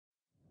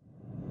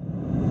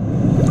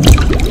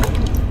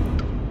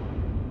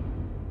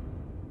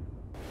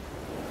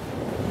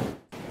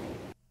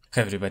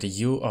Hi everybody,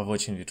 you are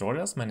watching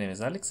tutorials. My name is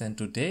Alex and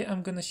today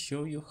I'm gonna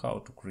show you how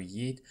to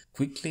create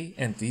quickly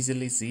and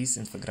easily this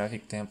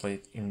infographic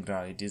template in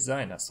Gravit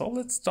Designer. So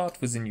let's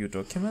start with a new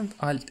document,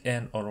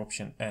 Alt-N or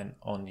Option-N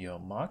on your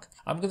Mac.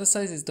 I'm gonna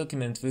size this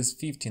document with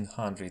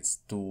 1500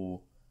 to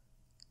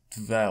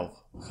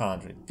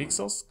 1200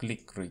 pixels.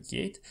 Click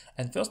Create,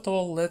 and first of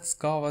all let's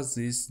cover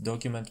this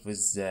document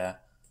with the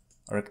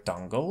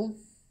rectangle.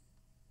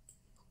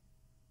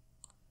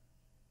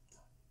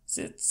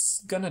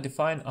 It's gonna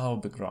define our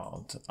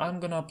background. I'm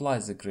gonna apply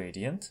the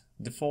gradient,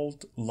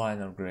 default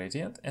liner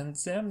gradient, and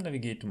then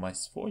navigate to my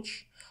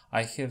swatch.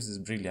 I have this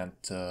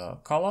brilliant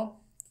color,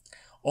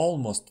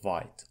 almost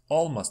white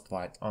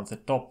on the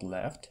top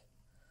left.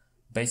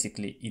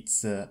 Basically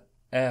it's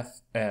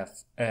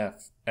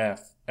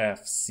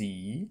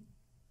FFFFFC,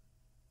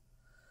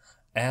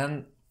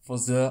 and for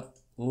the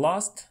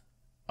last,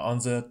 on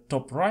the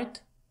top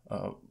right,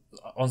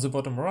 on the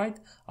bottom right,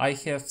 I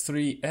have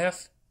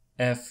 3F,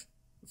 F,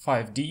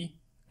 5D,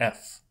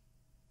 F.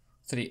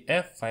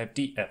 3F,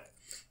 5D, F.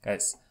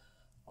 Guys,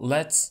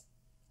 let's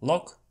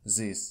lock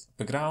this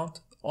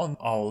background on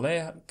our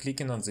layer,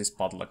 clicking on this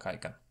padlock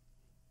icon.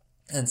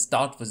 And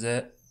start with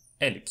the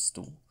ellipse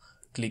tool.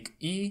 Click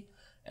E,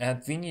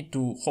 and we need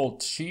to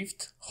hold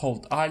Shift,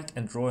 hold Alt,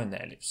 and draw an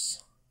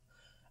ellipse.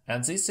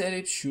 And this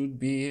ellipse should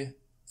be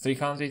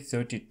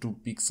 332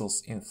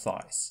 pixels in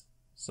size.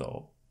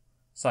 So,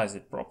 size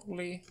it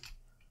properly.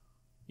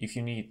 If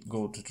you need,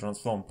 go to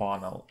transform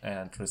panel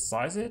and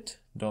resize it.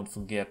 Don't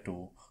forget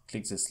to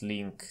click this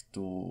link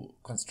to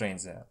constrain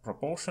the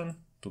proportion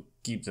to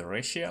keep the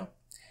ratio.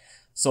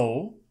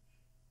 So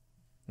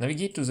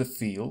navigate to the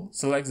fill,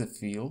 select the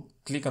fill,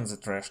 click on the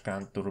trash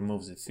can to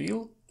remove the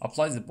fill,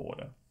 apply the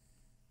border.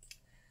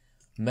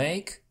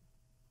 Make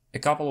a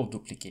couple of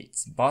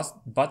duplicates,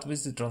 but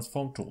with the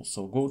transform tool.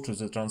 So go to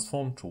the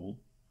transform tool,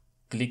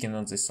 clicking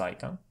on this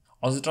icon.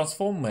 On the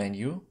transform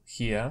menu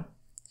here,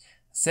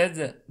 set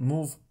the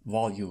move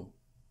value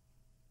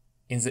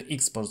in the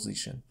X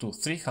position to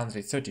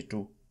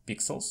 332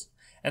 pixels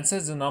and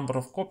set the number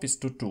of copies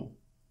to 2.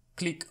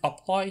 Click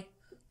apply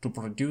to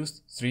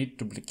produce 3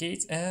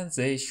 duplicates, and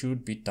they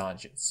should be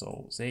tangent,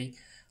 so they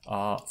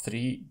are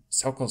 3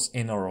 circles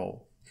in a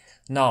row.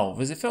 Now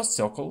with the first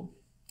circle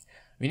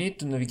we need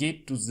to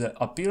navigate to the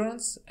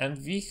appearance, and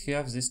we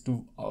have these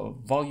two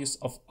values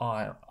of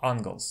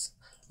angles.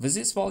 With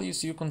these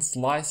values you can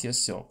slice your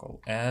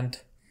circle,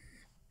 and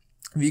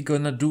we're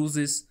gonna do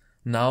this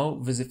now.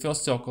 With the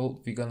first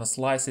circle, we're gonna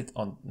slice it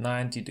on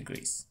 90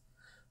 degrees.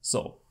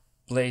 So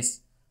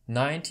place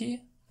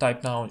 90,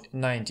 type now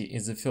 90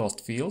 in the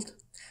first field,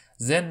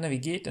 then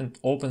navigate and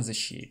open the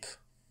shape.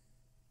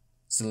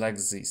 Select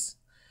this.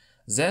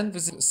 Then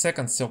with the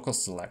second circle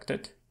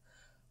selected,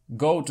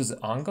 go to the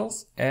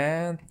angles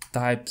and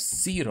type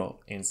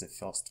 0 in the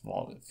first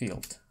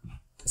field.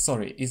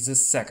 Sorry, it's the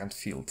second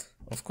field.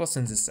 Of course,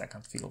 in the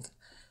second field.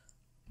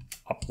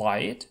 Apply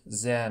it,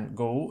 then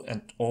go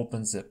and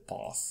open the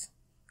path.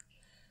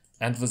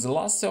 And with the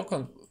last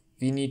circle,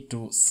 we need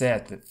to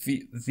set the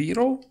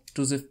 0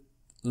 to the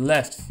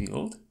left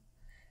field,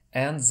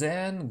 and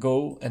then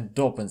go and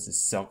open this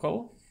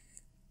circle,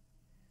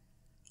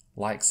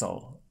 like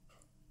so.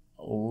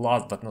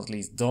 Last but not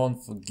least,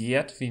 don't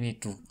forget, we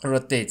need to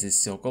rotate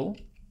this circle,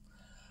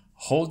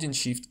 holding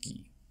Shift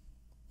key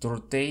to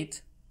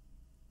rotate,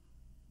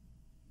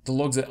 to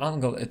lock the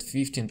angle at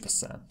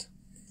 15%.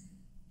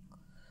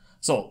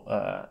 So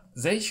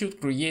they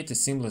should create a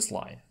seamless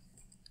line.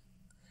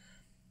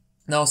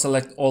 Now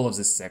select all of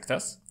these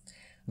sectors,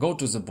 go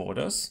to the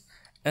borders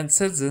and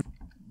set the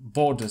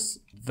borders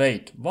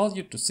weight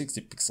value to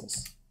 60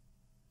 pixels.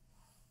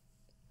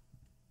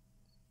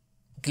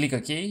 Click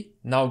OK.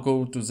 Now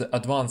go to the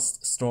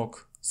advanced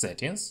stroke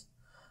settings,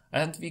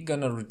 and we're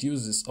gonna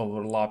reduce this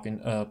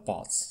overlapping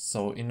parts.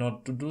 So in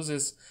order to do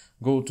this,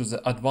 go to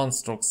the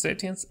advanced stroke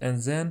settings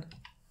and then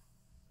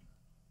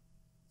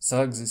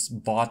select this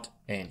but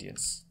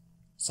endings.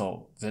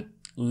 So the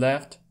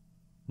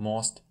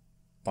leftmost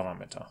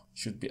parameter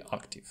should be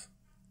active.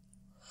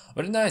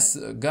 Very nice,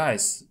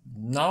 guys.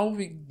 Now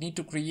we need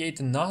to create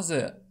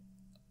another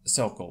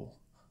circle.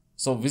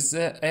 So with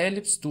the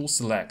ellipse tool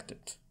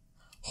selected,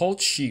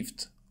 hold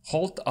Shift,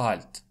 hold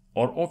Alt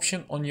or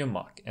Option on your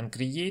Mac and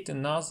create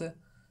another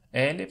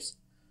ellipse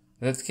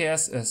that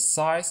has a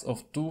size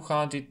of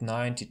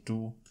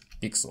 292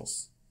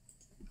 pixels.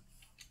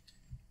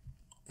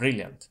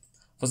 Brilliant.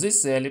 For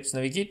this ellipse,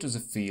 navigate to the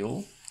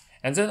fill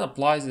and then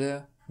apply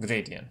the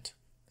gradient.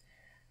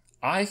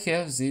 I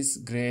have this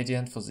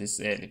gradient for this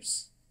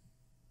ellipse.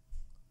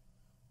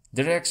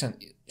 Direction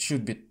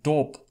should be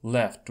top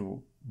left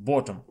to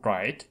bottom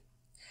right,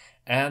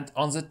 and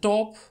on the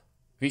top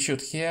we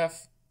should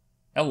have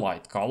a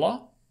light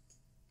color,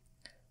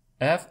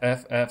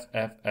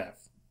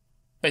 FFFFF,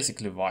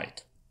 basically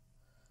white.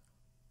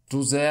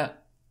 To the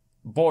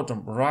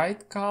bottom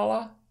right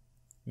color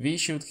we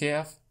should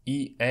have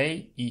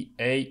EA,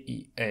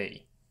 EA,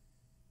 EA.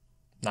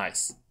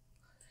 Nice.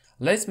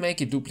 Let's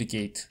make a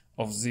duplicate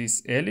of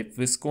this ellipse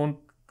with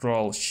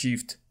Ctrl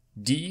Shift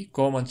D,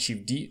 Command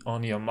Shift D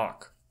on your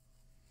Mac.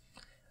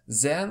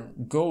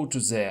 Then go to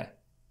the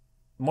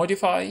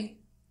Modify,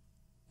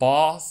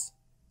 Path,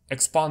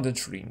 Expanded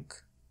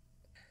Shrink.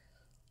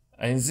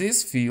 In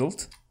this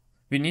field,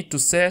 we need to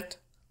set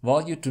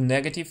value to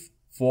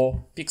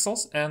 -4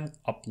 pixels and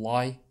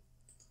apply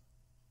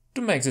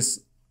to make this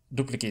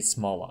duplicate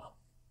smaller.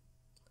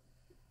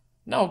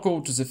 Now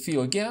go to the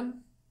fill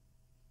again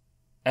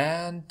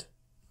and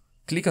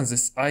click on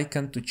this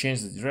icon to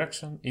change the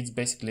direction. It's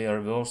basically a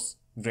reverse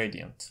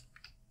gradient.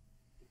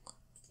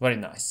 Very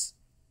nice.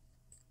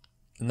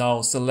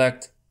 Now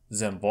select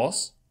the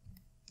emboss.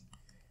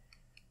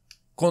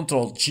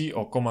 Ctrl G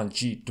or Command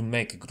G to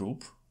make a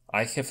group.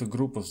 I have a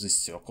group of this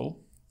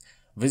circle.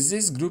 With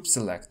this group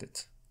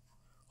selected,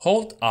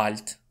 hold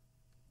Alt,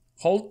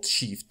 hold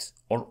Shift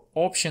or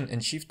Option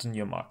and Shift on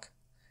your Mac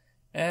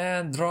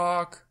and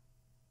drag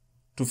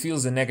to fill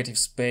the negative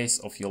space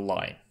of your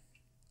line.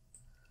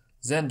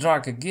 Then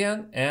drag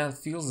again and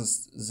fill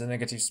the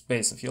negative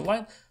space of your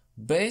line.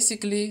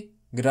 Basically,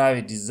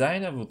 Gravit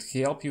Designer would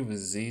help you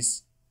with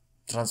this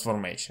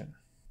transformation.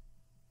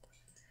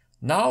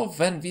 Now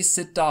when we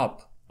set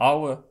up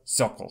our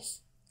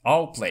circles,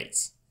 our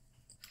plates,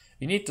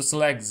 we need to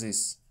select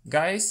these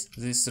guys,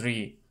 these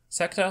 3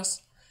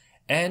 sectors,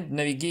 and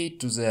navigate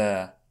to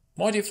the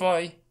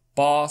Modify,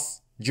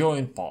 Path,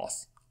 Join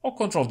Path, or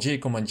Ctrl J,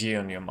 Command J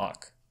on your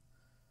Mac.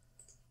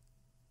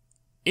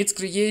 It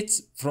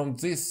creates from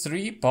these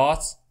 3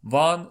 parts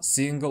one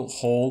single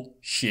whole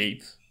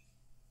shape.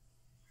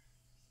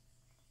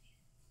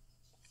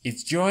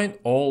 It's join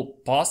all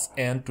paths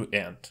end to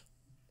end.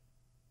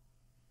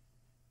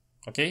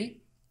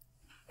 Okay?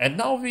 And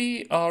now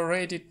we are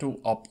ready to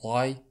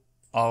apply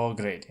our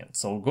gradient.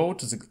 So go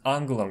to the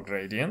angular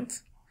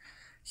gradient,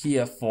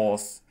 here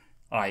 4th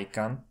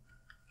icon,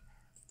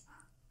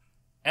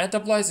 and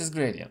apply this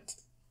gradient.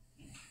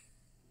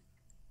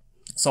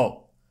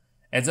 So,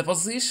 at the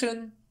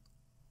position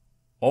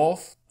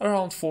of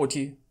around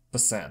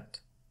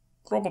 40%,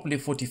 probably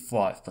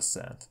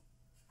 45%,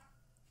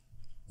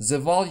 the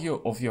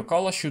value of your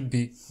color should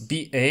be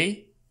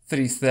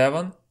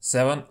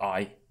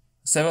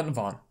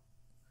BA377I71.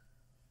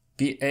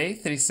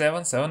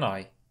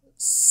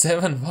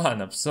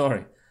 BA377I71, I'm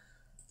sorry.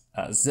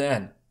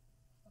 Then,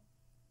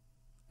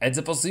 at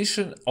the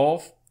position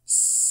of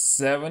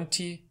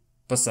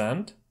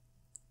 70%,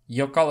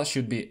 your color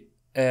should be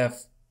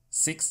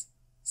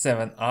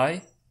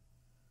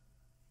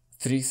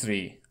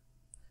F67I33.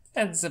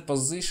 At the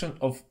position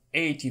of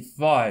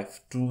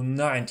 85 to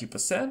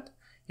 90%,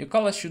 your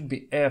color should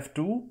be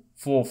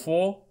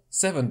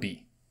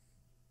F2447B.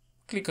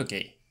 Click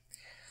OK.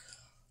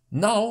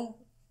 Now,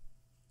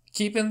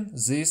 keeping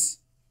this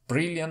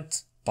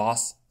brilliant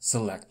path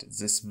selected,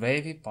 this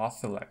wavy path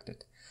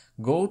selected,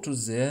 go to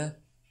the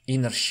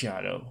inner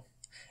shadow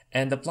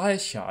and apply a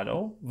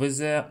shadow with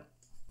the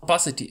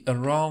opacity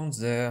around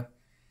the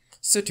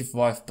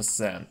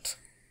 35%.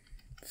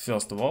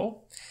 First of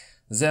all,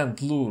 then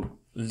blur,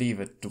 leave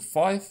it to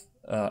 5,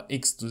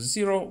 X to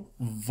 0,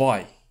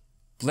 Y.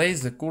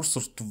 Place the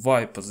cursor to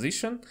Y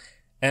position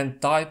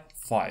and type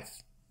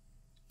 5.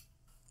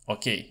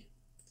 Okay,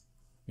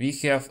 we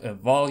have a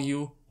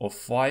value of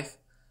 5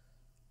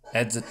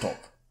 at the top.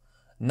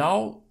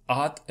 Now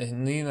add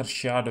an inner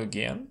shadow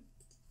again.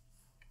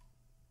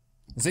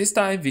 This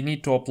time we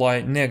need to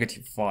apply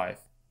 -5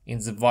 in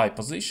the Y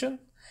position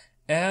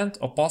and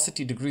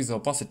opacity, decrease the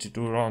opacity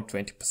to around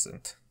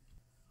 20%.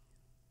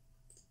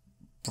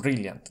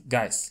 Brilliant,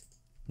 guys.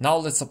 Now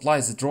let's apply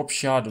the drop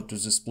shadow to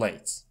these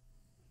plates.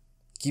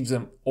 Keep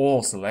them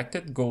all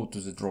selected, go to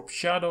the drop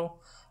shadow,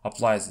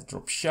 apply the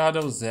drop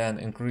shadow, then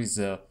increase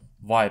the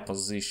Y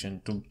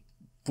position to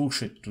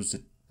push it to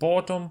the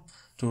bottom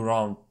to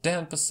around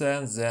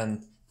 10%,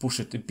 then push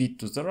it a bit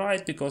to the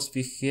right because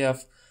we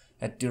have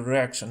a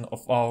direction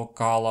of our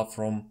color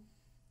from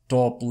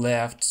top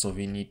left, so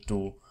we need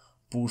to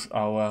push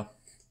our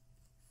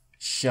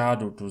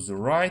shadow to the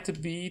right a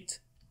bit,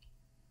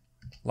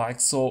 like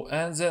so,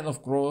 and then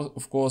of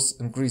course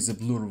increase the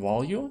blur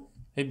value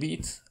a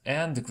bit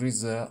and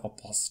decrease the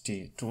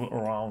opacity to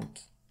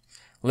around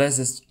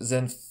less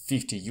than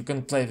 50. You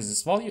can play with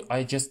this value.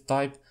 I just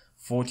type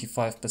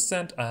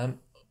 45% and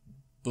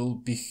will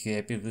be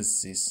happy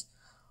with this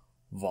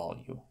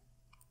value.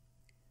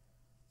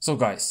 So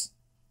guys,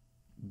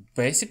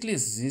 basically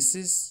this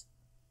is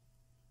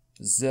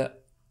the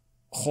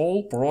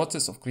whole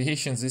process of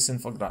creation this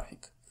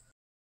infographic.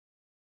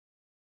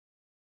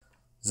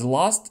 The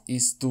last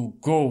is to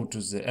go to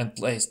the and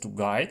place 2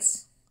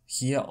 guides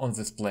here on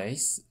this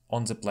place,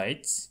 on the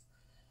plates.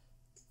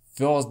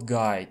 First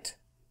guide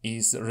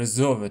is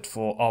reserved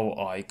for our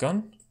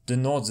icon.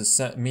 Denote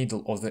the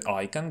middle of the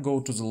icon.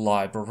 Go to the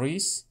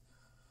libraries.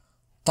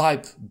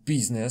 Type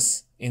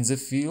business in the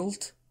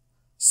field.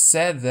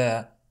 Set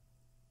the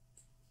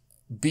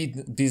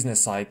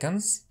business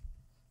icons.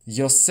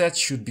 Your set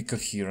should be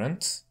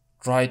coherent.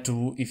 Try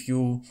to, if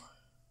you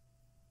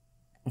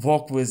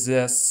work with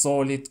the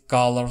solid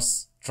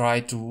colors,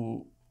 try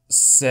to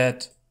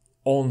set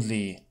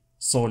only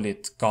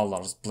solid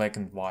colors, black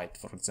and white,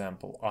 for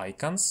example,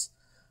 icons.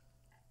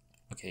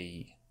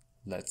 Okay,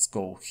 let's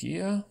go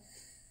here.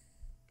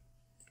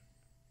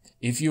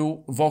 If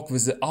you work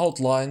with the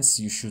outlines,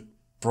 you should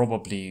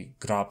probably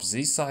grab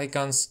these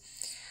icons.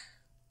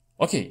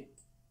 Okay,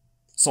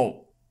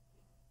 so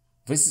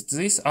with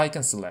this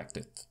icon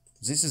selected,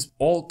 this is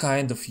all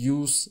kind of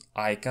use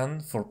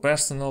icon for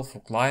personal, for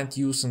client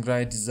use in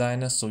Gravit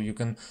Designer, so you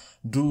can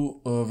do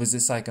with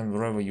this icon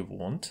wherever you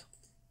want.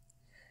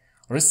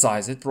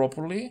 Resize it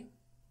properly,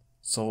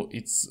 so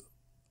it's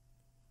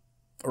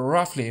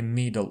roughly in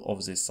middle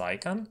of this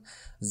icon.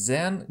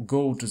 Then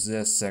go to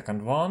the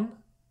second one,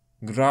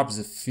 grab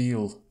the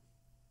fill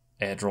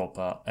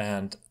airdropper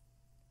and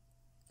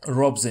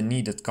rob the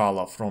needed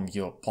color from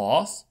your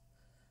path.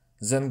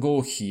 Then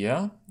go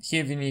here.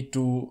 Here we need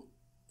to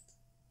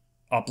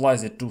apply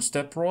the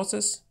two-step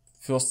process.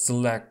 First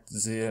select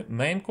the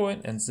main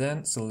coin and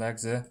then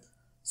select the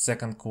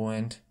second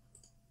coin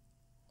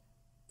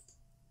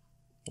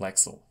like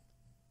so.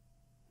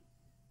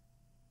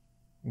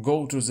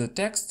 Go to the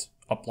text,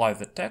 apply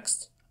the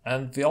text,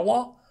 and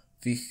voila,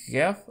 we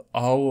have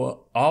our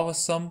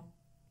awesome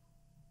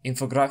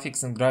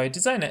infographics in Gravit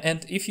Designer.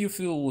 And if you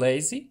feel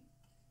lazy,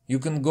 you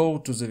can go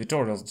to the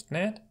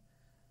tutorials.net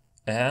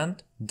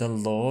and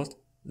download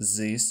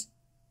this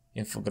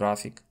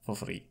infographic for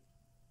free.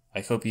 I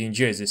hope you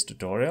enjoy this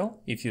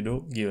tutorial. If you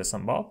do, give us a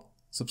thumb up,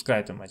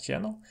 subscribe to my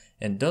channel,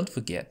 and don't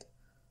forget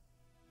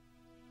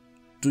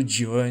to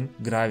join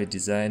Gravit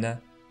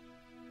Designer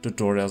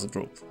tutorials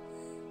group.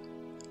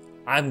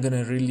 I'm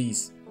gonna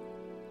release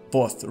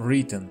both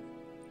written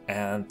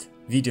and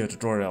video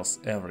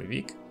tutorials every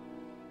week.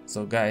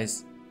 So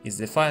guys, it's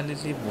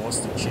definitely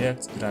worth to check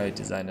Gravit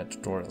Designer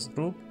tutorials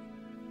group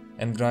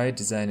and Gravit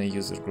Designer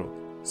user group.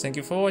 Thank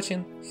you for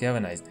watching, have a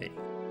nice day.